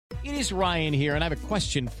It is Ryan here, and I have a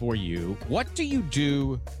question for you. What do you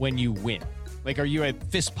do when you win? Like, are you a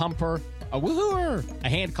fist pumper, a woohooer, a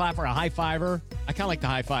hand clapper, a high fiver? I kind of like the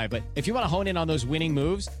high five, but if you want to hone in on those winning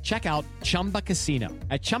moves, check out Chumba Casino.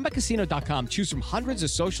 At ChumbaCasino.com, choose from hundreds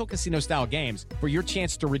of social casino-style games for your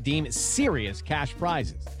chance to redeem serious cash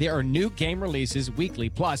prizes. There are new game releases weekly,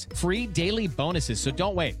 plus free daily bonuses. So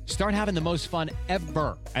don't wait. Start having the most fun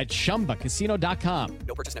ever at ChumbaCasino.com.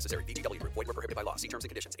 No purchase necessary. VGW Group. Void where prohibited by law. See terms and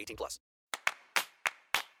conditions. 18+.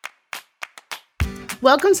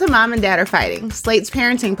 Welcome to Mom and Dad Are Fighting, Slate's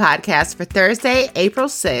parenting podcast for Thursday, April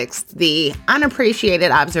 6th, the Unappreciated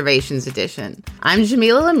Observations edition. I'm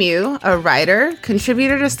Jamila Lemieux, a writer,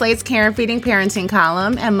 contributor to Slate's Care and Feeding Parenting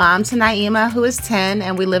column, and mom to Naima, who is 10,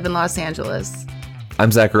 and we live in Los Angeles.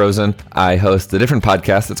 I'm Zach Rosen. I host a different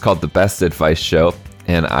podcast. It's called The Best Advice Show,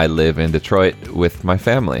 and I live in Detroit with my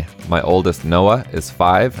family. My oldest, Noah, is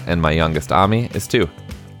 5, and my youngest, Ami, is 2.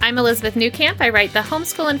 I'm Elizabeth Newcamp. I write the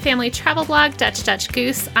homeschool and family travel blog, Dutch Dutch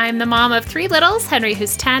Goose. I'm the mom of 3 littles, Henry,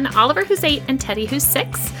 who's 10, Oliver, who's 8, and Teddy, who's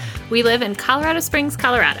 6. We live in Colorado Springs,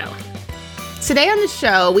 Colorado. Today on the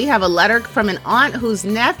show, we have a letter from an aunt whose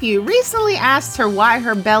nephew recently asked her why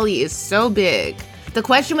her belly is so big. The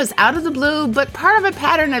question was out of the blue, but part of a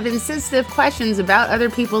pattern of insensitive questions about other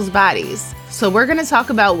people's bodies. So we're going to talk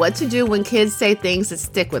about what to do when kids say things that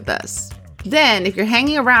stick with us. Then, if you're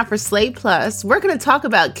hanging around for Slate Plus, we're going to talk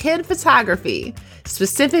about kid photography,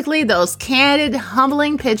 specifically those candid,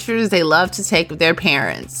 humbling pictures they love to take with their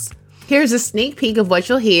parents. Here's a sneak peek of what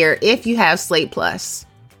you'll hear if you have Slate Plus.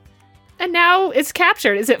 And now it's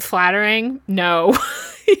captured. Is it flattering? No.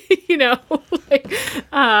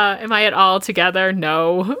 Am I at all together?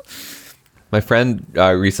 No. My friend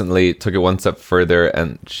recently took it one step further,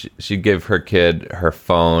 and she gave her kid her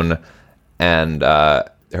phone, and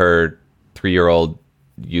her 3-year-old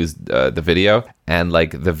used the video, and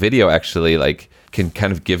like the video actually like can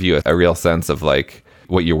kind of give you a real sense of like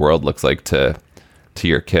what your world looks like to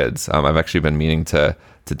your kids. I've actually been meaning to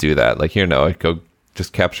do that. Like, here, Noah, go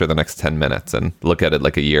just capture the next 10 minutes and look at it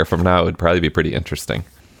like a year from now. It would probably be pretty interesting.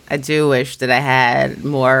 I do wish that I had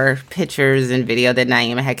more pictures and video that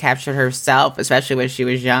Naima had captured herself, especially when she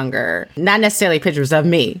was younger. Not necessarily pictures of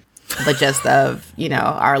me, but just of,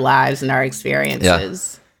 our lives and our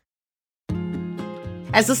experiences. Yeah.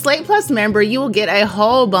 As a Slate Plus member, you will get a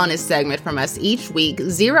whole bonus segment from us each week,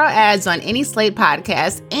 0 ads on any Slate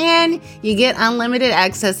podcast, and you get unlimited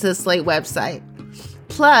access to the Slate website.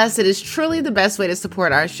 Plus, it is truly the best way to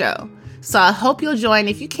support our show. So I hope you'll join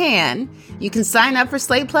if you can. You can sign up for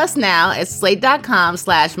Slate Plus now at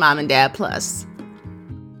slate.com/momanddadplus.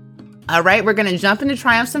 All right, we're going to jump into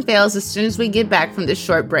triumphs and fails as soon as we get back from this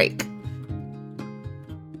short break.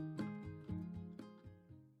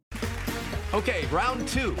 Okay, round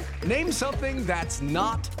 2. Name something that's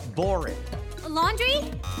not boring. A laundry?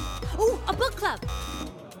 Ooh, a book club.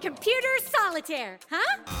 Computer solitaire,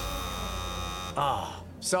 huh? Ah,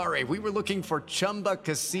 sorry, we were looking for Chumba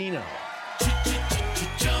Casino.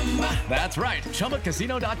 That's right,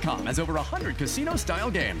 ChumbaCasino.com has over 100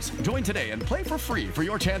 casino-style games. Join today and play for free for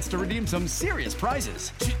your chance to redeem some serious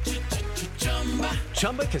prizes.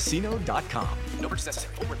 ChumbaCasino.com. No purchase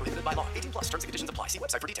necessary. Void where prohibited by law. 18+. Terms and conditions apply. See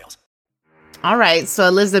website for details. All right, so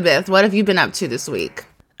Elizabeth, what have you been up to this week?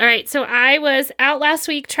 All right, so I was out last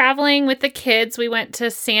week traveling with the kids. We went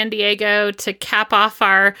to San Diego to cap off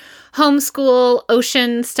our homeschool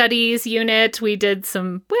ocean studies unit. We did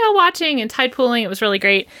some whale watching and tide pooling. It was really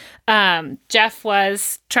great. Jeff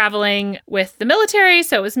was traveling with the military,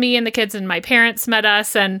 so it was me and the kids, and my parents met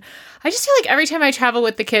us. And I just feel like every time I travel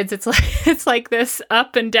with the kids, it's like this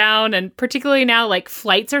up and down. And particularly now, like,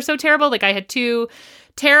 flights are so terrible. Like, I had 2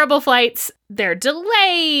 terrible flights. They're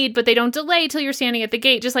delayed, but they don't delay till you're standing at the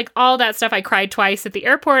gate. Just like all that stuff. I cried twice at the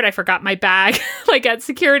airport. I forgot my bag, like at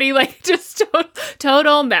security, like just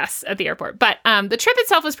total mess at the airport. But the trip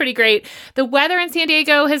itself was pretty great. The weather in San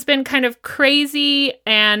Diego has been kind of crazy,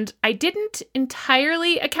 and I didn't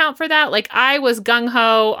entirely account for that. Like, I was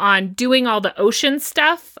gung-ho on doing all the ocean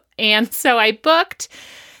stuff. And so I booked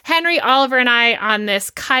Henry, Oliver, and I on this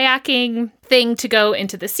kayaking thing to go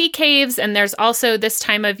into the sea caves. And there's also this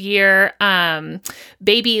time of year,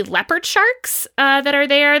 baby leopard sharks that are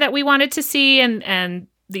there that we wanted to see, and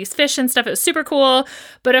these fish and stuff. It was super cool.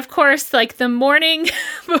 But of course, like the morning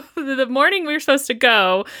we were supposed to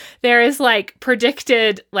go, there is like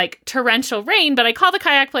predicted like torrential rain. But I call the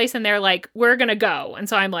kayak place and they're like, we're going to go. And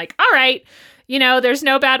so I'm like, all right, there's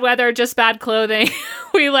no bad weather, just bad clothing.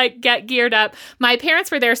 we like get geared up. My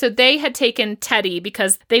parents were there, so they had taken Teddy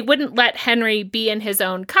because they wouldn't let Henry be in his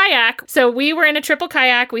own kayak. So we were in a triple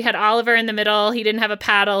kayak. We had Oliver in the middle. He didn't have a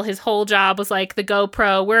paddle. His whole job was like the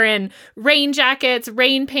GoPro. We're in rain jackets,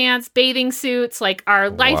 rain pants, bathing suits. Like our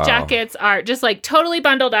life jackets are just like totally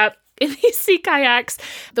bundled up in these sea kayaks.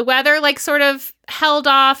 The weather like sort of held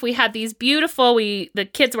off. We had these beautiful, the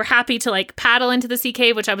kids were happy to like paddle into the sea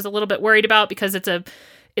cave, which I was a little bit worried about because it's a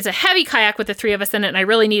heavy kayak with the three of us in it. And I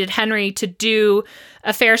really needed Henry to do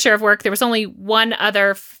a fair share of work. There was only one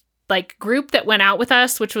other like group that went out with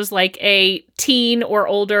us, which was like a teen or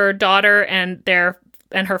older daughter and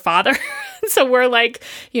her father. So we're like,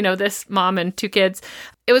 this mom and two kids.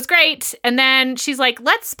 It was great. And then she's like,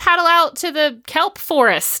 let's paddle out to the kelp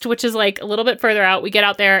forest, which is like a little bit further out. We get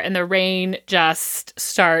out there and the rain just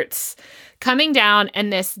starts coming down.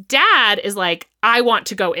 And this dad is like, I want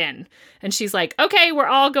to go in. And she's like, okay, we're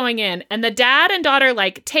all going in. And the dad and daughter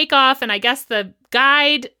like take off. And I guess the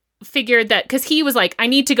guide figured that because he was like, I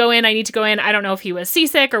need to go in. I don't know if he was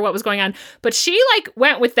seasick or what was going on, but she like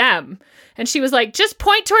went with them and she was like, just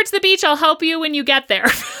point towards the beach. I'll help you when you get there.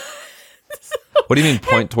 What do you mean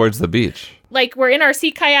point towards the beach? Like we're in our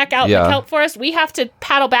sea kayak out in the kelp forest. We have to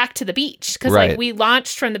paddle back to the beach because like we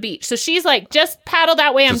launched from the beach. So she's like, just paddle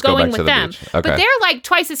that way. I'm going with them. Okay. But they're like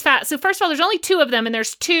twice as fast. So first of all, there's only two of them and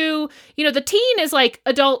there's two, the teen is like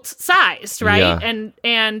adult sized, right? Yeah.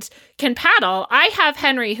 And can paddle. I have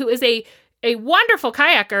Henry, who is a wonderful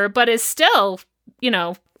kayaker, but is still,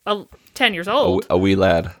 10 years old. A wee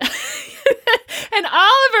lad. And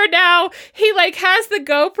Oliver now, he like has the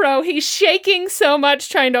GoPro. He's shaking so much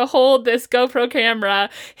trying to hold this GoPro camera.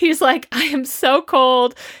 He's like, I am so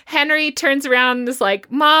cold. Henry turns around and is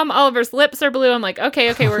like, Mom, Oliver's lips are blue. I'm like,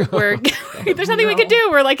 okay, we're there's nothing we can do.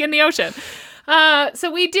 We're like in the ocean.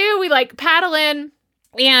 So we like paddle in.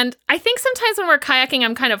 And I think sometimes when we're kayaking,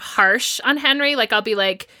 I'm kind of harsh on Henry. Like I'll be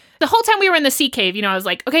like, the whole time we were in the sea cave, I was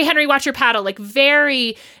like, okay, Henry, watch your paddle, like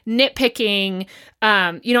very nitpicking.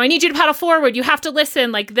 I need you to paddle forward. You have to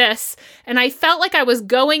listen like this. And I felt like I was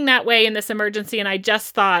going that way in this emergency. And I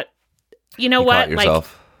just thought, what? Like,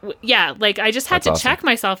 like I just had to check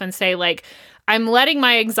myself and say, like, I'm letting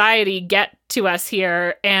my anxiety get to us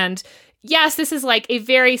here. And yes, this is like a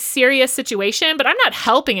very serious situation, but I'm not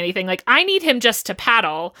helping anything. Like I need him just to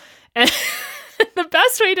paddle. And the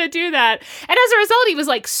best way to do that. And as a result, he was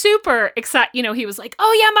like super excited. He was like,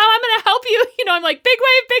 oh yeah, Mom, I'm going to help you. I'm like, big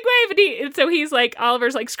wave. And so he's like,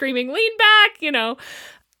 Oliver's like screaming, lean back,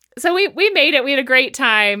 So we made it. We had a great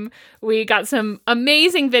time. We got some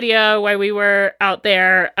amazing video while we were out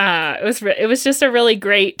there. It was just a really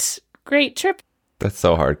great trip. That's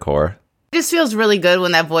so hardcore. It just feels really good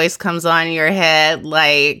when that voice comes on in your head.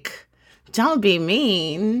 Like, don't be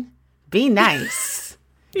mean, be nice.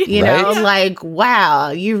 Like,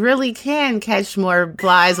 wow, you really can catch more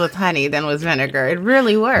flies with honey than with vinegar. It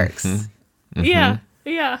really works. Mm-hmm.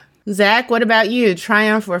 Yeah. Zach, what about you?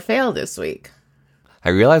 Triumph or fail this week?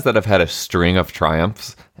 I realized that I've had a string of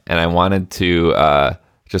triumphs, and I wanted to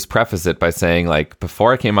just preface it by saying, like,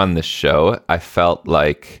 before I came on this show, I felt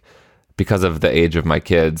like because of the age of my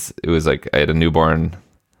kids, it was like I had a newborn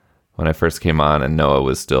when I first came on, and Noah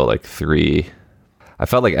was still like 3. I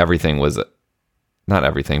felt like everything was... Not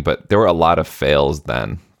everything, but there were a lot of fails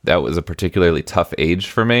then. That was a particularly tough age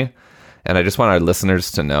for me. And I just want our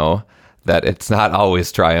listeners to know that it's not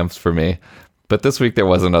always triumphs for me. But this week there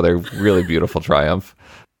was another really beautiful triumph.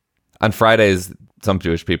 On Fridays, some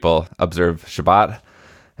Jewish people observe Shabbat.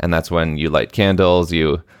 And that's when you light candles,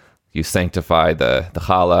 you sanctify the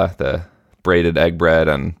challah, the braided egg bread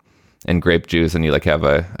and grape juice. And you like have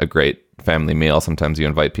a great family meal. Sometimes you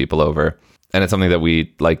invite people over. And it's something that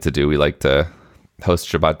we like to do. We like to host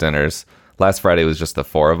Shabbat dinners. Last Friday was just the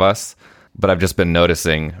 4 of us, but I've just been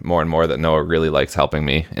noticing more and more that Noah really likes helping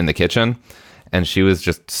me in the kitchen. And she was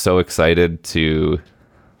just so excited to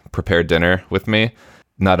prepare dinner with me.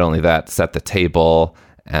 Not only that, set the table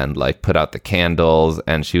and like put out the candles.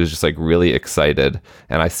 And she was just like really excited.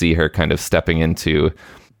 And I see her kind of stepping into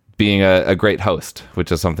being a great host,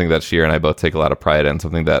 which is something that Shira and I both take a lot of pride in,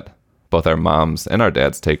 something that both our moms and our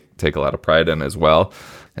dads take a lot of pride in as well.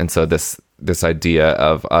 And so this idea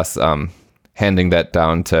of us handing that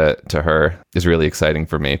down to her is really exciting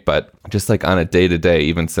for me. But just like on a day-to-day,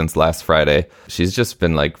 even since last Friday, she's just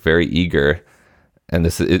been like very eager. And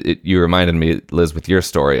you reminded me, Liz, with your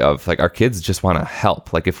story of like our kids just want to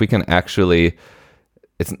help. Like if we can actually,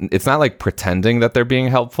 it's not like pretending that they're being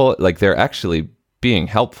helpful. Like they're actually being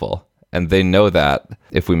helpful. And they know that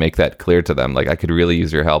if we make that clear to them, like I could really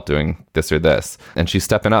use your help doing this or this. And she's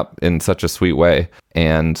stepping up in such a sweet way.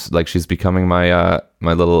 And like she's becoming my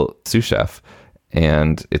little sous chef.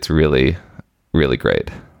 and it's really, really great.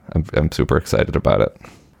 I'm super excited about it.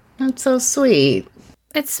 That's so sweet.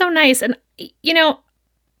 It's so nice. And,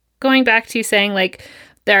 going back to you saying, like,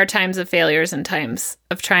 there are times of failures and times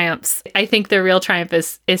of triumphs, I think the real triumph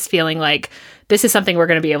is feeling like this is something we're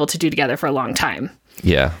going to be able to do together for a long time.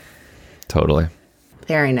 Yeah, totally.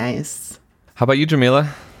 Very nice. How about you,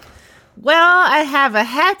 Jamila? Well, I have a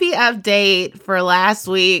happy update for last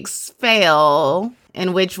week's fail,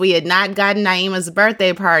 in which we had not gotten Naima's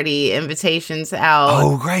birthday party invitations out.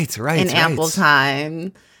 Oh, right. In ample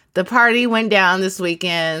time. The party went down this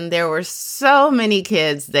weekend. There were so many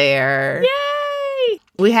kids there. Yay!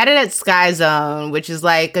 We had it at Sky Zone, which is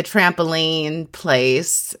like a trampoline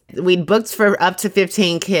place. We'd booked for up to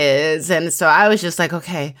 15 kids. And so I was just like,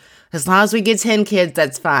 okay, as long as we get 10 kids,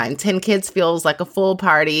 that's fine. 10 kids feels like a full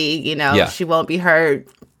party. She won't be hurt.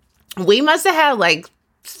 We must have had like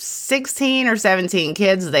 16 or 17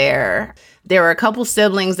 kids there. There were a couple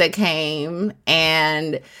siblings that came,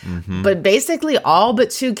 but basically all but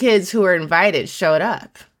 2 kids who were invited showed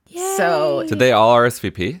up. Yay. So did they all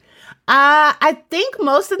RSVP? I think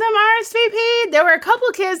most of them RSVP. There were a couple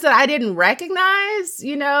of kids that I didn't recognize,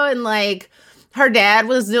 and like her dad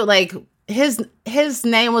was like his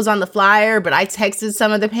name was on the flyer, but I texted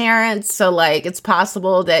some of the parents. So like it's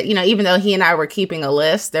possible that, even though he and I were keeping a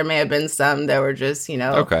list, there may have been some that were just,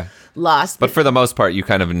 okay, lost. But for the most part, you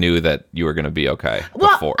kind of knew that you were going to be okay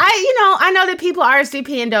before. I know that people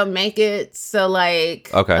RSVP and don't make it. So like,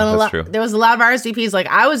 okay, that's true. There was a lot of RSVPs. Like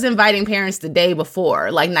I was inviting parents the day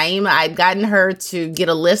before. Like Naima, I'd gotten her to get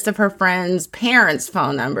a list of her friends' parents'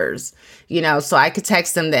 phone numbers, so I could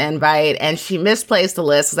text them the invite. And she misplaced the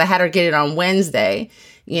list because I had her get it on Wednesday.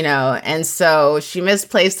 And so she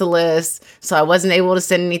misplaced the list. So I wasn't able to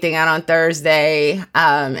send anything out on Thursday.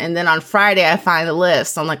 And then on Friday, I find the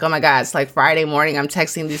list. I'm like, oh my God, it's like Friday morning. I'm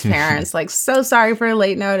texting these parents, like, so sorry for a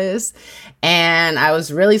late notice. And I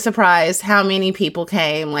was really surprised how many people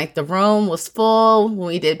came. Like the room was full when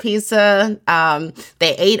we did pizza.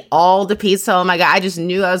 They ate all the pizza. Oh my God, I just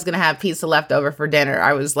knew I was going to have pizza left over for dinner.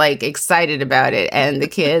 I was like excited about it. And the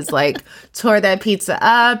kids like tore that pizza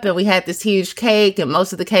up, and we had this huge cake, and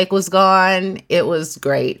most of the cake was gone. It was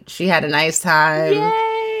great. She had a nice time.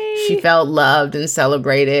 Yay! She felt loved and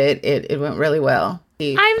celebrated. It went really well.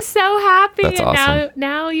 I'm so happy. That's awesome.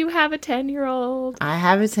 Now you have a 10-year-old. I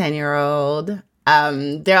have a 10-year-old.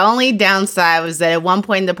 Their only downside was that at one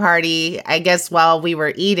point in the party, I guess while we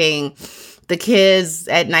were eating, the kids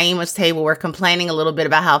at Naima's table were complaining a little bit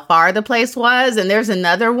about how far the place was. And there's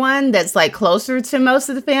another one that's like closer to most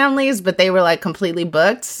of the families, but they were like completely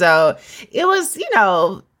booked. So it was,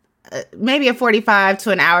 maybe a 45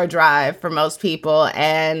 to an hour drive for most people.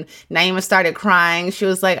 And Naima started crying. She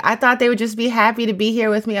was like, I thought they would just be happy to be here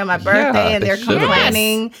with me on my birthday, and they're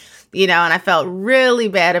complaining. And I felt really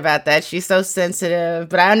bad about that. She's so sensitive,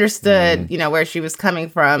 but I understood, where she was coming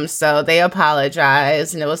from. So they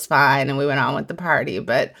apologized, and it was fine, and we went on with the party.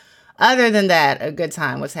 But other than that, a good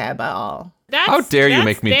time was had by all. How dare you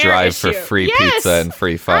make me drive for free pizza and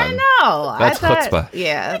free fun? I know. That's chutzpah.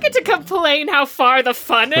 Yeah. I get to complain how far the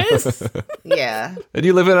fun is. Yeah. And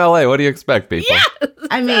you live in LA. What do you expect, people? Yeah,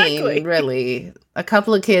 I mean, really, a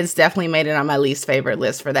couple of kids definitely made it on my least favorite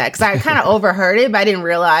list for that. Because I kind of overheard it, but I didn't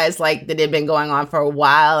realize like that it had been going on for a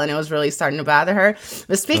while, and it was really starting to bother her.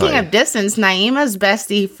 But speaking of distance, Naima's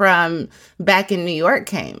bestie from back in New York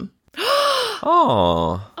came.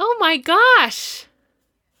 Oh my gosh.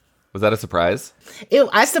 Was that a surprise?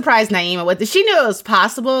 I surprised Naima with it. She knew it was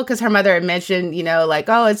possible because her mother had mentioned, like,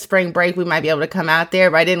 oh, it's spring break. We might be able to come out there.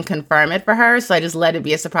 But I didn't confirm it for her. So I just let it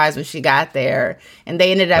be a surprise when she got there. And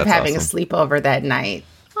they ended up having a sleepover that night.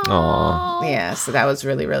 Aww. Yeah, so that was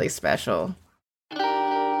really, really special.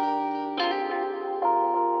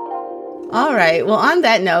 All right. Well, on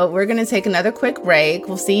that note, we're going to take another quick break.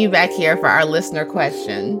 We'll see you back here for our listener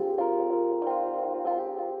question.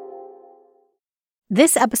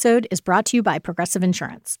 This episode is brought to you by Progressive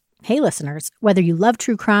Insurance. Hey, listeners, whether you love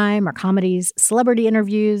true crime or comedies, celebrity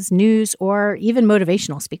interviews, news, or even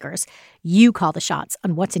motivational speakers, you call the shots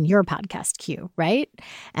on what's in your podcast queue, right?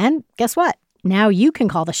 And guess what? Now you can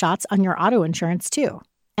call the shots on your auto insurance, too.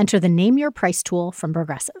 Enter the Name Your Price tool from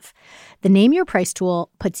Progressive. The Name Your Price tool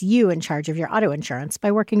puts you in charge of your auto insurance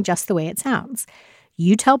by working just the way it sounds.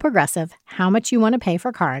 You tell Progressive how much you want to pay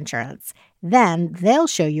for car insurance. Then they'll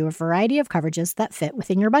show you a variety of coverages that fit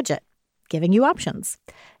within your budget, giving you options.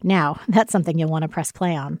 Now, that's something you'll want to press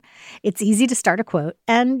play on. It's easy to start a quote,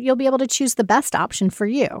 and you'll be able to choose the best option for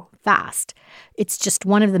you fast. It's just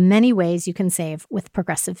one of the many ways you can save with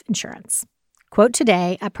Progressive Insurance. Quote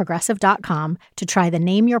today at Progressive.com to try the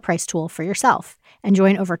Name Your Price tool for yourself and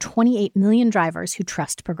join over 28 million drivers who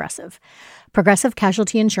trust Progressive. Progressive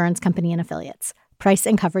Casualty Insurance Company and Affiliates. Price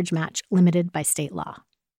and coverage match limited by state law.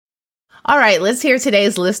 All right, let's hear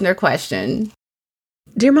today's listener question.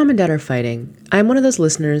 Dear Mom and Dad Are Fighting, I'm one of those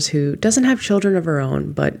listeners who doesn't have children of her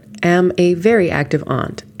own, but am a very active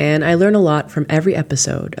aunt, and I learn a lot from every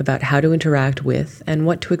episode about how to interact with and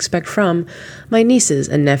what to expect from my nieces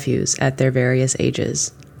and nephews at their various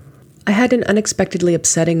ages. I had an unexpectedly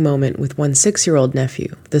upsetting moment with one 6-year-old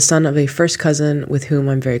nephew, the son of a first cousin with whom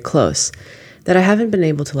I'm very close, that I haven't been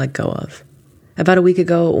able to let go of. About a week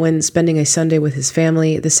ago, when spending a Sunday with his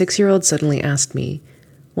family, the 6-year-old suddenly asked me,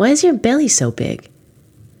 "Why is your belly so big?"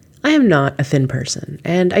 I am not a thin person,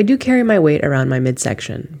 and I do carry my weight around my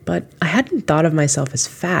midsection, but I hadn't thought of myself as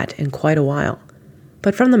fat in quite a while.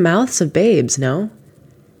 But from the mouths of babes, no?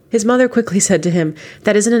 His mother quickly said to him,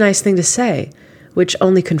 "That isn't a nice thing to say," which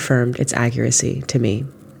only confirmed its accuracy to me,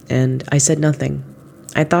 and I said nothing.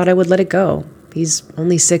 I thought I would let it go. He's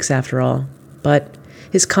only 6 after all, but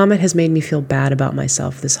his comment has made me feel bad about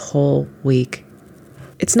myself this whole week.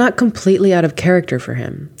 It's not completely out of character for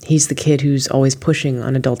him. He's the kid who's always pushing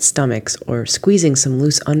on adult stomachs or squeezing some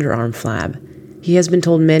loose underarm flab. He has been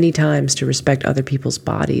told many times to respect other people's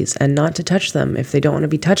bodies and not to touch them if they don't want to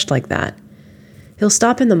be touched like that. He'll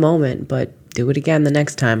stop in the moment, but do it again the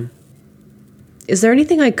next time. Is there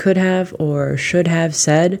anything I could have or should have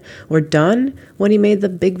said or done when he made the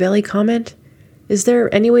big belly comment? Is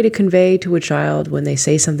there any way to convey to a child when they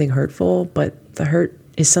say something hurtful, but the hurt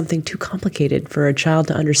is something too complicated for a child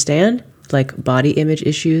to understand, like body image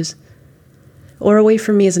issues? Or a way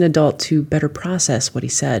for me as an adult to better process what he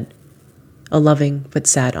said? A loving but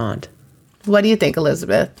sad aunt. What do you think,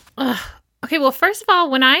 Elizabeth? Okay, well, first of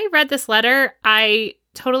all, when I read this letter, I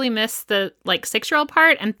totally missed the 6-year-old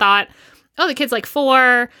part and thought, oh, the kid's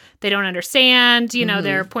 4, they don't understand,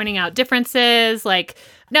 they're pointing out differences.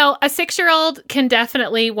 No, a 6-year-old can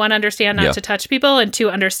definitely, 1, understand not to touch people, and 2,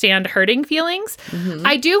 understand hurting feelings. Mm-hmm.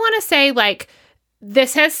 I do want to say,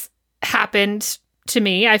 this has happened to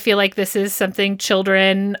me. I feel like this is something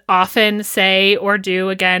children often say or do.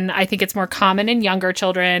 Again, I think it's more common in younger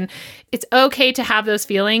children. It's okay to have those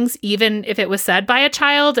feelings, even if it was said by a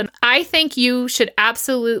child. And I think you should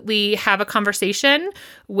absolutely have a conversation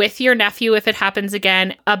with your nephew, if it happens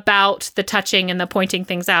again, about the touching and the pointing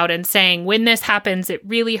things out and saying, when this happens, it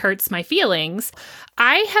really hurts my feelings.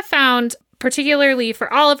 I have found, particularly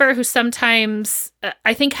for Oliver, who sometimes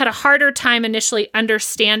I think had a harder time initially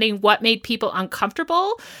understanding what made people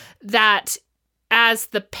uncomfortable, that as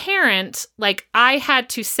the parent, I had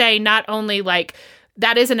to say not only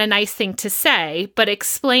that isn't a nice thing to say, but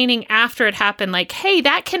explaining after it happened, hey,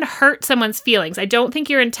 that can hurt someone's feelings. I don't think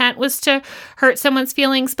your intent was to hurt someone's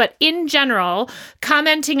feelings, but in general,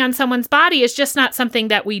 commenting on someone's body is just not something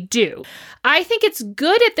that we do. I think it's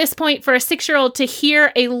good at this point for a 6-year-old to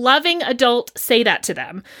hear a loving adult say that to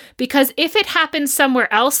them, because if it happens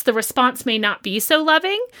somewhere else, the response may not be so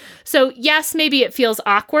loving. So yes, maybe it feels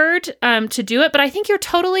awkward to do it, but I think you're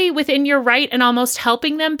totally within your right and almost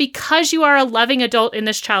helping them because you are a loving adult in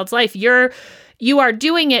this child's life. You are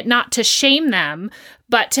doing it not to shame them,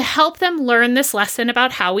 but to help them learn this lesson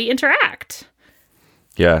about how we interact.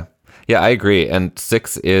 Yeah, I agree. And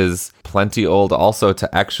 6 is plenty old also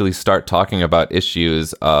to actually start talking about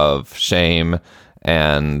issues of shame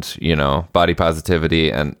and, body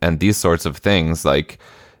positivity and these sorts of things.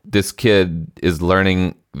 This kid is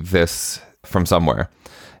learning this from somewhere,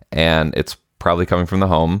 and it's probably coming from the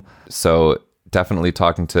home. So definitely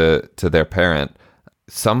talking to their parent,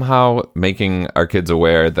 somehow making our kids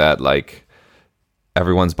aware that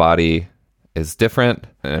everyone's body is different,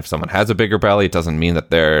 and if someone has a bigger belly, it doesn't mean that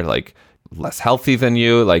they're less healthy than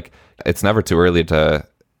you. It's never too early to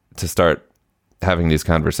start having these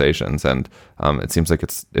conversations, and it seems like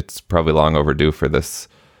it's probably long overdue for this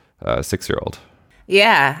 6-year-old.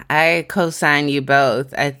 Yeah, I co-sign you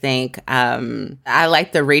both. I think I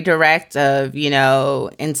like the redirect of,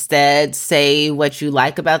 instead say what you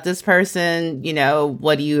like about this person.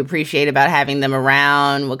 What do you appreciate about having them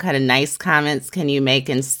around? What kind of nice comments can you make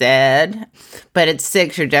instead? But at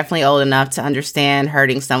 6, you're definitely old enough to understand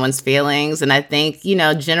hurting someone's feelings. And I think,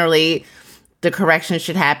 generally the correction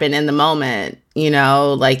should happen in the moment. You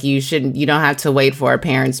don't have to wait for a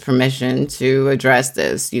parent's permission to address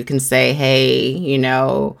this. You can say, hey,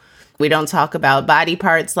 we don't talk about body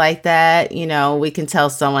parts like that. We can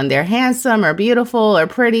tell someone they're handsome or beautiful or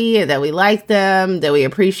pretty, that we like them, that we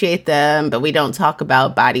appreciate them, but we don't talk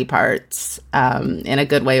about body parts in a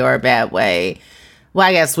good way or a bad way. Well,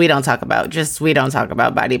 I guess we don't talk about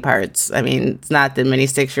body parts. I mean, it's not that many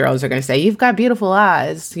 6-year-olds are going to say, you've got beautiful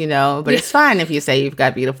eyes, but it's fine if you say you've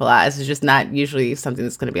got beautiful eyes. It's just not usually something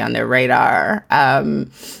that's going to be on their radar.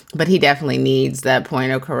 But he definitely needs that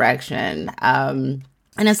point of correction. And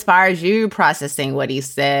as far as you processing what he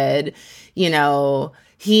said,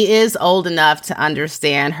 he is old enough to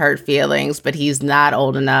understand hurt feelings, but he's not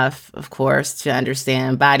old enough, of course, to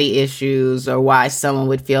understand body issues or why someone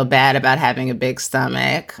would feel bad about having a big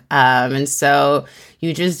stomach. And so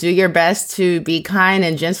you just do your best to be kind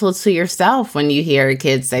and gentle to yourself when you hear a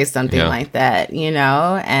kid say something like that,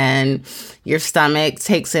 and your stomach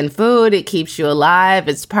takes in food. It keeps you alive.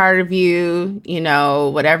 It's part of you,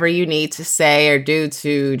 whatever you need to say or do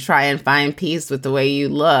to try and find peace with the way you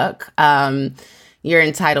look. You're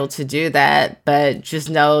entitled to do that, but just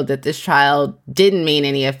know that this child didn't mean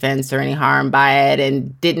any offense or any harm by it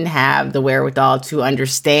and didn't have the wherewithal to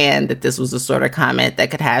understand that this was the sort of comment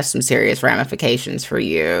that could have some serious ramifications for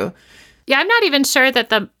you. Yeah, I'm not even sure that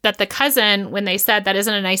the cousin, when they said that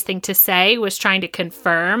isn't a nice thing to say, was trying to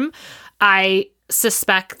confirm. I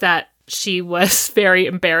suspect that she was very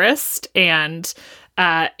embarrassed, and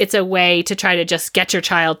it's a way to try to just get your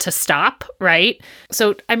child to stop, right?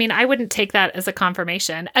 So, I mean, I wouldn't take that as a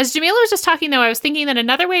confirmation. As Jamila was just talking, though, I was thinking that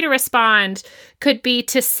another way to respond could be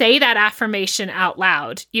to say that affirmation out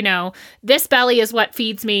loud. This belly is what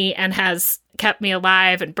feeds me and has kept me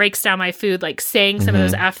alive and breaks down my food, like saying some of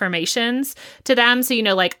those affirmations to them. So,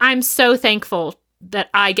 I'm so thankful that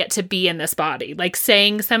I get to be in this body. Like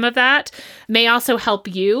saying some of that may also help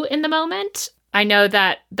you in the moment. I know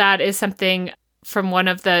that is something from one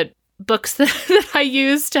of the books that I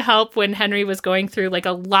used to help when Henry was going through like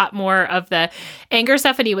a lot more of the anger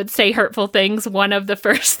stuff and he would say hurtful things. One of the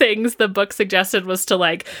first things the book suggested was to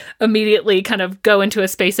like immediately kind of go into a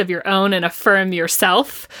space of your own and affirm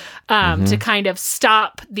yourself, to kind of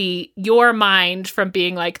stop your mind from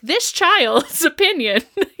being like, this child's opinion,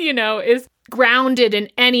 is grounded in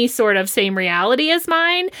any sort of same reality as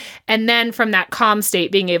mine. And then from that calm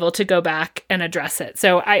state, being able to go back and address it.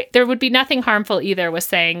 So there would be nothing harmful either with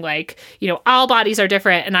saying like, all bodies are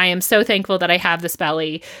different. And I am so thankful that I have this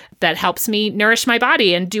belly that helps me nourish my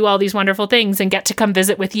body and do all these wonderful things and get to come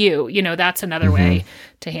visit with you. That's another way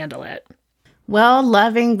to handle it. Well,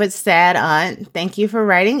 loving but sad aunt, thank you for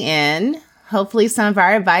writing in. Hopefully some of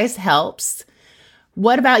our advice helps.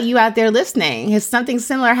 What about you out there listening? Has something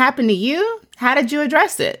similar happened to you? How did you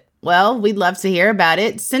address it? Well, we'd love to hear about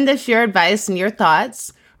it. Send us your advice and your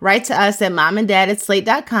thoughts. Write to us at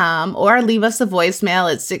momanddad@slate.com or leave us a voicemail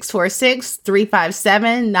at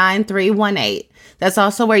 646-357-9318. That's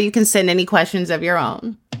also where you can send any questions of your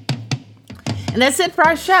own. And that's it for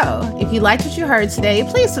our show. If you liked what you heard today,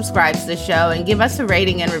 please subscribe to the show and give us a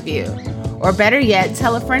rating and review. Or better yet,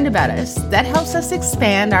 tell a friend about us. That helps us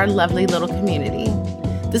expand our lovely little community.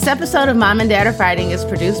 This episode of Mom and Dad Are Fighting is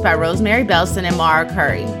produced by Rosemary Belson and Mara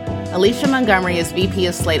Curry. Alicia Montgomery is VP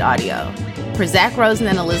of Slate Audio. For Zach Rosen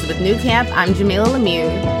and Elizabeth Newcamp, I'm Jamila Lemieux.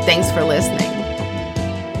 Thanks for listening.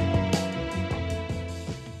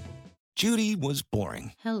 Judy was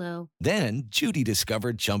boring. Hello. Then Judy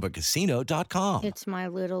discovered ChumbaCasino.com. It's my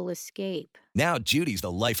little escape. Now Judy's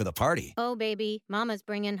the life of the party. Oh, baby, mama's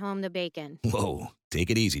bringing home the bacon. Whoa,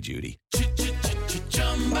 take it easy, Judy.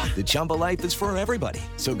 The Chumba life is for everybody.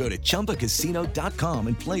 So go to ChumbaCasino.com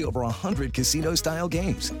and play over 100 casino-style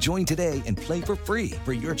games. Join today and play for free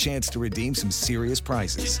for your chance to redeem some serious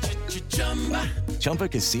prizes.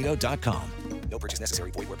 ChumbaCasino.com. No purchase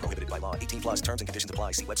necessary. Void where prohibited by law. 18+ terms and conditions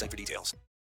apply. See website for details.